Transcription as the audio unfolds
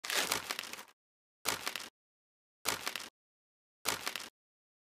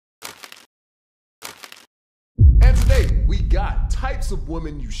we got Types of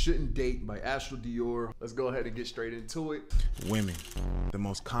Women You Shouldn't Date by Astral Dior. Let's go ahead and get straight into it. Women, the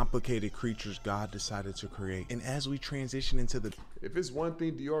most complicated creatures God decided to create. And as we transition into the... If it's one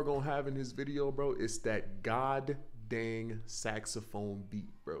thing Dior gonna have in his video, bro, it's that god dang saxophone beat,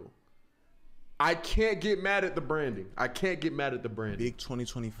 bro. I can't get mad at the branding. I can't get mad at the branding. Big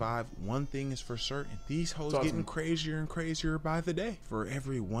 2025, one thing is for certain. These hoes getting crazier and crazier by the day. For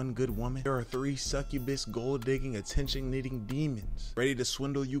every one good woman, there are 3 succubus, gold-digging, attention-knitting demons ready to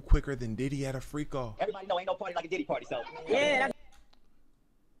swindle you quicker than Diddy at a freak-off. Everybody know ain't no party like a Diddy party, so. Yeah,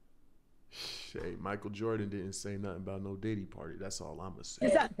 Hey, Michael Jordan didn't say nothing about no Diddy party. That's all I'ma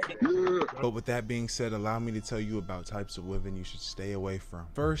say. But with that being said, allow me to tell you about types of women you should stay away from.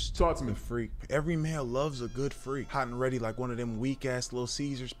 First, Talk to me. the freak. Every male loves a good freak. Hot and ready like one of them weak-ass Little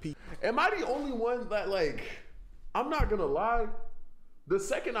Caesars people. Am I the only one that, like, I'm not gonna lie, the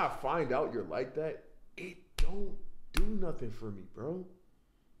second I find out you're like that, it don't do nothing for me, bro.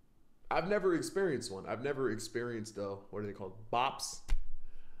 I've never experienced one. I've never experienced, what are they called? Bops.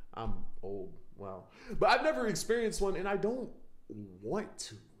 I'm old, wow. But I've never experienced one and I don't want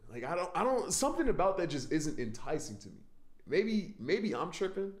to. Like, I don't, something about that just isn't enticing to me. Maybe I'm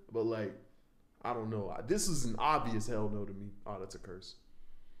tripping, but like, I don't know. This is an obvious hell no to me. Oh, that's a curse.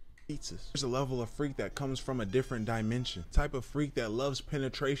 There's a level of freak that comes from a different dimension. Type of freak that loves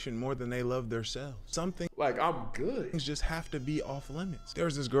penetration more than they love themselves. Something like I'm good. Things just have to be off limits.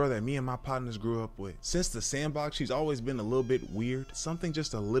 There's this girl that me and my partners grew up with. Since the sandbox, she's always been a little bit weird. Something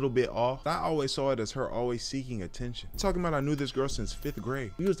just a little bit off. I always saw it as her always seeking attention. Talking about I knew this girl since 5th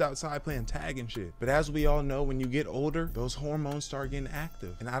grade. We was outside playing tag and shit. But as we all know, when you get older, those hormones start getting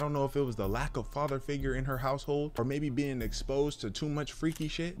active. And I don't know if it was the lack of father figure in her household or maybe being exposed to too much freaky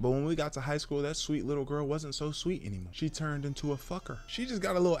shit. But when we got to high school, that sweet little girl wasn't so sweet anymore. She turned into a fucker. She just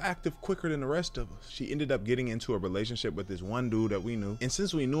got a little active quicker than the rest of us. She ended up getting into a relationship with this one dude that we knew. And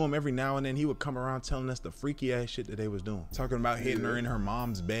since we knew him, every now and then he would come around telling us the freaky ass shit that they was doing. Talking about hitting her in her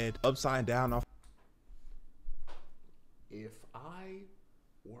mom's bed, upside down off. If I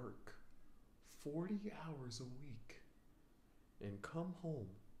work 40 hours a week and come home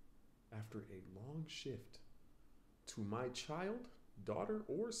after a long shift to my child, daughter,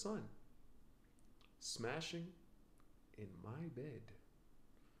 or son smashing in my bed,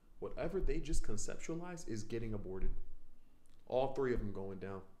 whatever they just conceptualize is getting aborted. All 3 of them going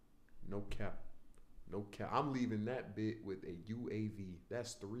down. No cap. No cap. I'm leaving that bit with a UAV.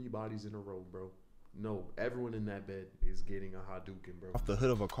 That's 3 bodies in a row, bro. No, everyone in that bed is getting a Hadouken, bro. Off the hood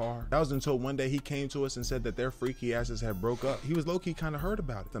of a car. That was until one day he came to us and said that their freaky asses had broke up. He was low-key kind of hurt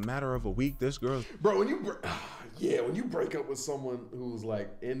about it. In a matter of a week, this girl... Bro, when you break up with someone who's like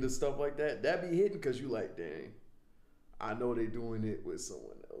into stuff like that, that be hitting because you like, dang, I know they doing it with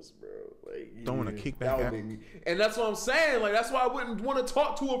someone else, bro. Like, don't want to kick back out. And that's what I'm saying. Like, that's why I wouldn't want to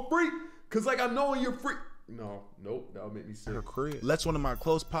talk to a freak, because like I know you're freak. No, nope, that would make me sick. Her crib. Lets one of my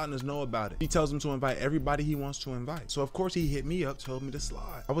close partners know about it. He tells him to invite everybody he wants to invite. So of course he hit me up, told me to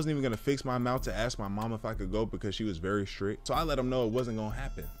slide. I wasn't even gonna fix my mouth to ask my mom if I could go because she was very strict. So I let him know it wasn't gonna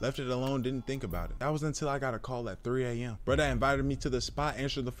happen. Left it alone, didn't think about it. That was until I got a call at 3 a.m. Brother invited me to the spot,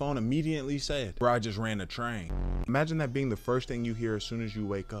 answered the phone, immediately said, bro, I just ran a train. Imagine that being the first thing you hear as soon as you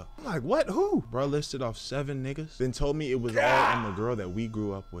wake up. I'm like, what? Who? Bro listed off 7 niggas, then told me it was all on the girl that we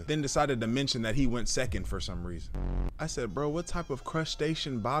grew up with. Then decided to mention that he went second for some reason. I said, bro, what type of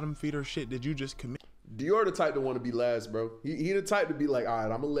crustacean bottom feeder shit did you just commit? Dior the type to want to be last, bro. He the type to be like, all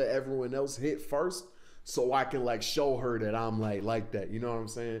right, I'm gonna let everyone else hit first so I can like show her that I'm like that. You know what I'm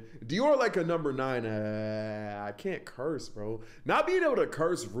saying? Dior like a number 9. I can't curse, bro. Not being able to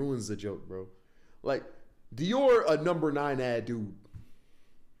curse ruins the joke, bro. Like Dior a number 9 ad dude.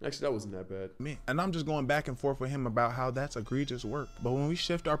 Actually, that wasn't that bad. Man, and I'm just going back and forth with him about how that's egregious work. But when we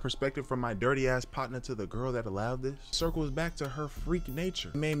shift our perspective from my dirty ass partner to the girl that allowed this, circles back to her freak nature.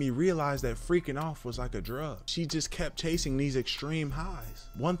 It made me realize that freaking off was like a drug. She just kept chasing these extreme highs.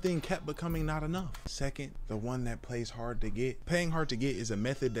 One thing kept becoming not enough. Second, the one that plays hard to get. Paying hard to get is a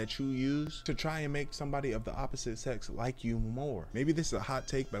method that you use to try and make somebody of the opposite sex like you more. Maybe this is a hot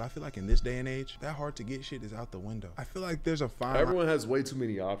take, but I feel like in this day and age, that hard to get shit is out the window. I feel like there's a fine line. Everyone has way too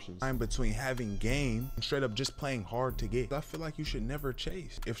many options. Between having game and straight up just playing hard to get. I feel like you should never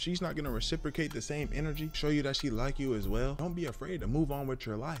chase. If she's not gonna reciprocate the same energy, show you that she like you as well, don't be afraid to move on with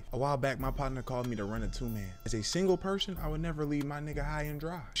your life. A while back, my partner called me to run a 2-man. As a single person, I would never leave my nigga high and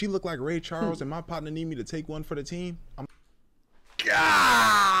dry. She looked like Ray Charles and my partner need me to take one for the team.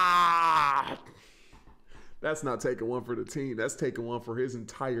 God! That's not taking one for the team. That's taking one for his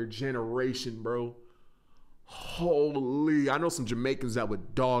entire generation, bro. Holy, I know some Jamaicans that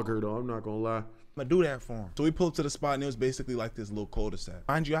would dog her though, I'm not gonna lie. I'ma do that for him. So we pulled up to the spot and it was basically like this little cul-de-sac.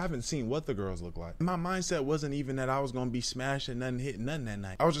 Mind you, I haven't seen what the girls look like. My mindset wasn't even that I was gonna be smashing nothing, hitting nothing that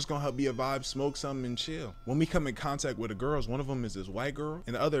night. I was just gonna help be a vibe, smoke something and chill. When we come in contact with the girls, one of them is this white girl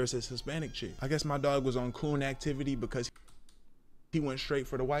and the other is this Hispanic chick. I guess my dog was on coon activity because he went straight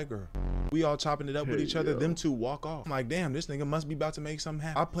for the white girl. We all chopping it up with each other. Them two walk off. I'm like, damn, this nigga must be about to make something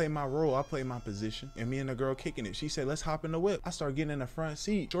happen. I play my role, I play my position, and me and the girl kicking it. She said, let's hop in the whip. I start getting in the front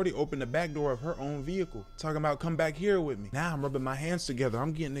seat. Shorty opened the back door of her own vehicle, talking about come back here with me. Now I'm rubbing my hands together.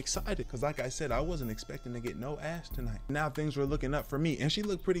 I'm getting excited because like I said, I wasn't expecting to get no ass tonight. Now things were looking up for me, and she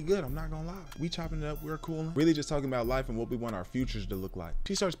looked pretty good, I'm not gonna lie. We chopping it up, we're cooling. Really just talking about life and what we want our futures to look like.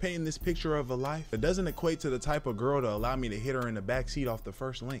 She starts painting this picture of a life that doesn't equate to the type of girl to allow me to hit her in the back seat off the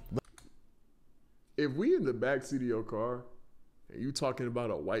first link. If we in the backseat of your car and you talking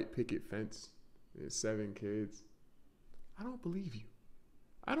about a white picket fence and 7 kids, I don't believe you.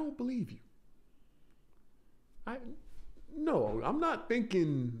 I don't believe you. No, I'm not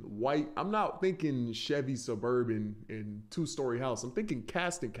thinking white. I'm not thinking Chevy Suburban and 2-story house. I'm thinking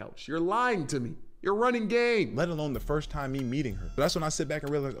casting couch. You're lying to me. You're running game. Let alone the first time me meeting her. But that's when I sit back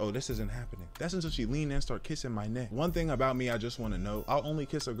and realize, oh, this isn't happening. That's until she leaned in and start kissing my neck. One thing about me, I just want to know, I'll only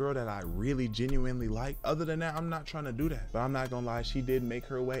kiss a girl that I really genuinely like. Other than that, I'm not trying to do that. But I'm not gonna lie, she did make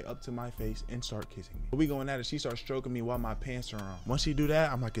her way up to my face and start kissing me. We going at it, she starts stroking me while my pants are on. Once she do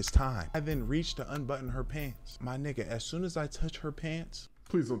that, I'm like, it's time. I then reach to unbutton her pants. My nigga, as soon as I touch her pants,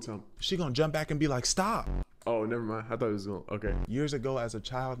 Please don't tell me. she gonna jump back and be like, stop. Oh, never mind. I thought it was going. Okay. Years ago as a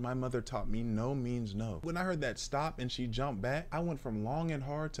child, my mother taught me no means no. When I heard that stop and she jumped back, I went from long and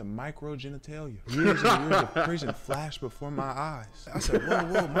hard to micro genitalia. Years and years of prison flashed before my eyes. I said,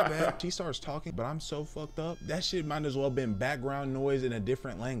 whoa, my bad. She starts talking, but I'm so fucked up. That shit might as well been background noise in a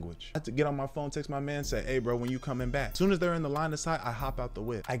different language. I had to get on my phone, text my man, say, hey bro, when you coming back? As soon as they're in the line of sight, I hop out the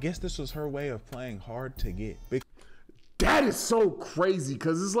whip. I guess this was her way of playing hard to get. That is so crazy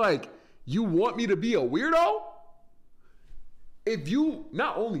because it's like, you want me to be a weirdo? If you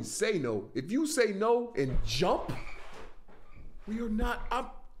not only say no, if you say no and jump, we are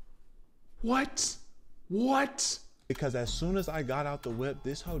not, what? Because as soon as I got out the whip,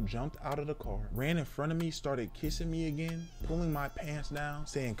 this hoe jumped out of the car, ran in front of me, started kissing me again, pulling my pants down,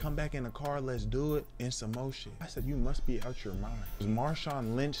 saying, come back in the car, let's do it, and some more shit. I said, you must be out your mind. It was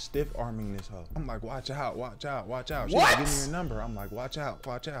Marshawn Lynch stiff arming this hoe. I'm like, watch out, watch out, watch out. She was giving me your number. I'm like, watch out,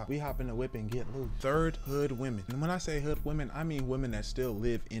 watch out. We hop in the whip and get loose. Third, hood women. And when I say hood women, I mean women that still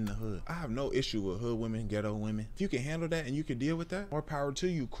live in the hood. I have no issue with hood women, ghetto women. If you can handle that and you can deal with that, more power to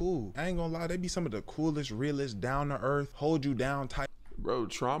you, cool. I ain't gonna lie, they be some of the coolest, realest, down to earth, hold you down tight. Bro,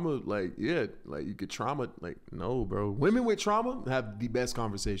 trauma, like, yeah, like you could trauma, like, no, bro. Women with trauma have the best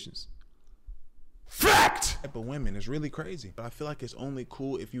conversations. Fact! Type of women is really crazy, but I feel like it's only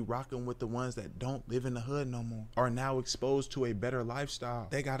cool if you rockin' with the ones that don't live in the hood no more, are now exposed to a better lifestyle.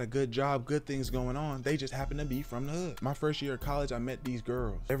 They got a good job, good things going on. They just happen to be from the hood. My first year of college, I met these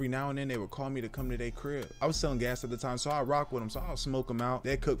girls. Every now and then they would call me to come to their crib. I was selling gas at the time, so I rock with them, so I'll smoke them out.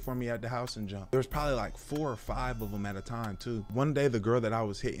 They cook for me at the house and jump. There was probably like 4 or 5 of them at a time too. One day the girl that I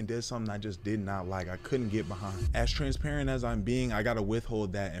was hitting did something I just did not like. I couldn't get behind. As transparent as I'm being, I gotta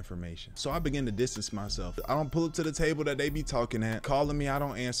withhold that information. So I began to distance myself. I don't pull up to the table that they be talking at, calling me, I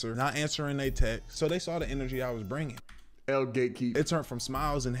don't answer, not answering they text. So they saw the energy I was bringing. L gatekeep. It turned from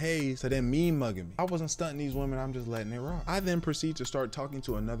smiles and haze to them mean mugging me. I wasn't stunting these women, I'm just letting it rock. I then proceed to start talking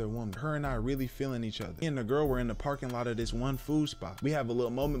to another woman. Her and I really feeling each other. Me and the girl were in the parking lot of this one food spot. We have a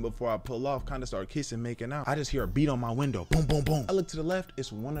little moment before I pull off, kind of start kissing, making out. I just hear a beat on my window, boom, boom, boom. I look to the left,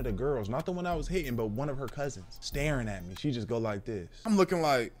 it's one of the girls, not the one I was hitting, but one of her cousins, staring at me. She just go like this. I'm looking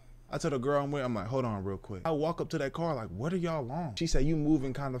like, I tell the girl I'm with, I'm like, hold on real quick. I walk up to that car like, what are y'all on? She said, you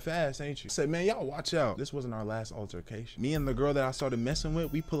moving kind of fast, ain't you? I said, man, y'all watch out. This wasn't our last altercation. Me and the girl that I started messing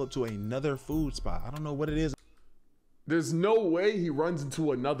with, we pull up to another food spot. I don't know what it is. There's no way he runs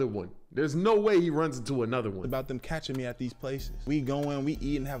into another one. There's no way he runs into another one. About them catching me at these places. We go in, we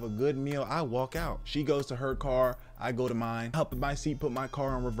eat and have a good meal. I walk out. She goes to her car. I go to mine. Help in my seat, put my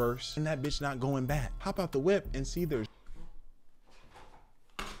car in reverse. And that bitch not going back. Hop out the whip and see there's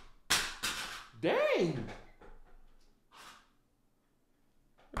dang!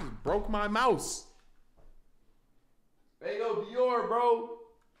 I just broke my mouse. Hey, yo, Dior, bro.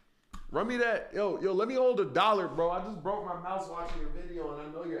 Run me that. Yo, let me hold $1, bro. I just broke my mouse watching your video, and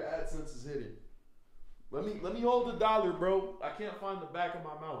I know your AdSense is hitting. Let me hold $1, bro. I can't find the back of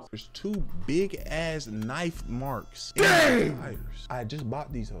my mouse. There's 2 big ass knife marks. Dang! I just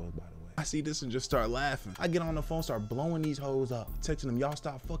bought these hoes, by the way. I see this and just start laughing. I get on the phone, start blowing these hoes up, texting them, y'all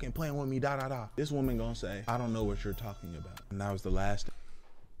stop fucking playing with me, da da da. This woman gonna say, I don't know what you're talking about. And that was the last.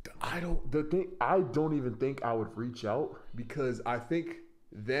 I don't even think I would reach out because I think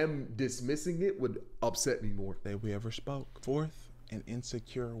them dismissing it would upset me more. That we ever spoke. Fourth, an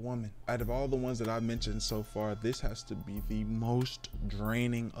insecure woman. Out of all the ones that I've mentioned so far, this has to be the most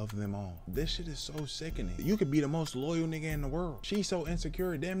draining of them all. This shit is so sickening. You could be the most loyal nigga in the world. She's so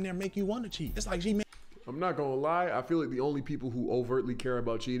insecure, damn near make you want to cheat. It's like she I'm not gonna lie, I feel like the only people who overtly care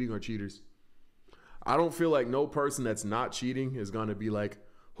about cheating are cheaters. I don't feel like no person that's not cheating is gonna be like,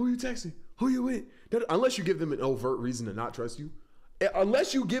 who you texting? Who you with? Unless you give them an overt reason to not trust you.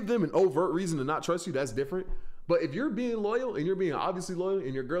 Unless you give them an overt reason to not trust you, that's different. But if you're being loyal and you're being obviously loyal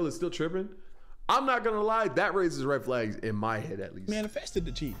and your girl is still tripping, I'm not gonna lie, that raises red flags in my head at least. manifested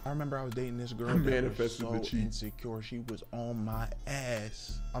the cheat. I remember I was dating this girl that Manifested was the so cheat. insecure. She was on my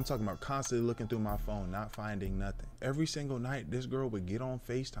ass. I'm talking about constantly looking through my phone, not finding nothing. Every single night, this girl would get on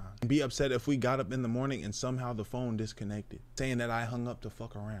FaceTime and be upset if we got up in the morning and somehow the phone disconnected, saying that I hung up to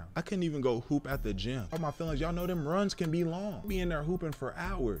fuck around. I couldn't even go hoop at the gym. All my feelings, y'all know them runs can be long. Be in there hooping for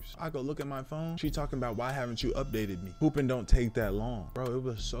hours. I go look at my phone. She talking about, why haven't you updated me? Hooping don't take that long. Bro, it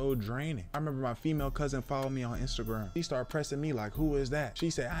was so draining. I remember my female cousin followed me on Instagram. She started pressing me like, who is that?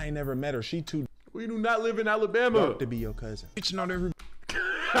 She said, I ain't never met her. She too We do not live in Alabama. dark to be your cousin. Bitch, not every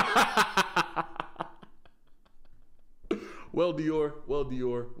Well, Dior.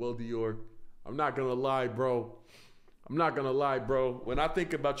 I'm not gonna lie, bro. When I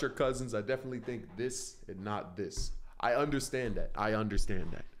think about your cousins, I definitely think this and not this. I understand that.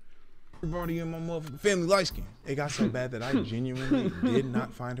 everybody in my motherfucking family light skin. It got so bad that I genuinely did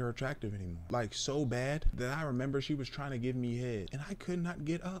not find her attractive anymore. Like so bad that I remember she was trying to give me head and I could not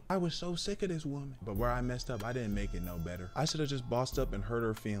get up. I was so sick of this woman. But where I messed up, I didn't make it no better. I should have just bossed up and hurt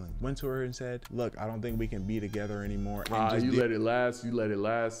her feelings. Went to her and said, look, I don't think we can be together anymore. And You let it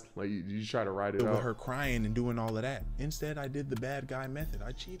last. Like you try to ride it out. With her crying and doing all of that. Instead, I did the bad guy method.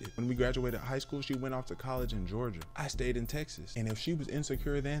 I cheated. When we graduated high school, she went off to college in Georgia. I stayed in Texas. And if she was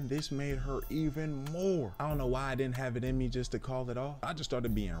insecure then, this made her even more. I don't know why I didn't have it in me just to call it off. I just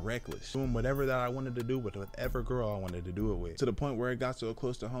started being reckless, doing whatever that I wanted to do with whatever girl I wanted to do it with. To the point where it got so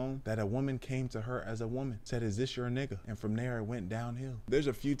close to home that a woman came to her as a woman, said, is this your nigga? And from there, it went downhill. There's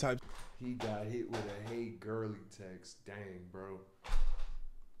a few types. He got hit with a hey girly text. Dang,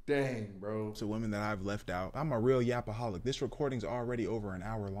 bro. So women that I've left out. I'm a real yapaholic. This recording's already over an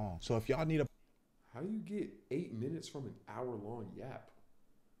hour long. So if y'all need a... How do you get 8 minutes from an hour-long yap?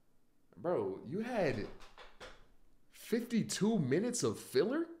 Bro, you had 52 minutes of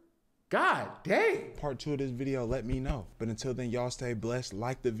filler? God dang. Part 2 of this video, let me know. But until then, y'all stay blessed.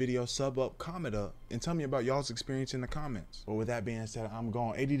 Like the video, sub up, comment up, and tell me about y'all's experience in the comments. But with that being said, I'm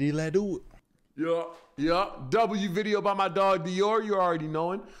gone. ADD, let's do it. Yeah. W video by my dog Dior. You already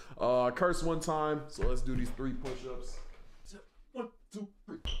knowing. Curse one time. So let's do these 3 push-ups. 1, 2,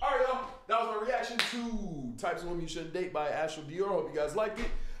 3. All right, y'all. That was my reaction to Types of Women You Shouldn't Date by Astral Dior. Hope you guys liked it.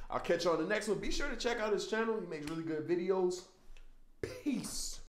 I'll catch you on the next one. Be sure to check out his channel. He makes really good videos. Peace.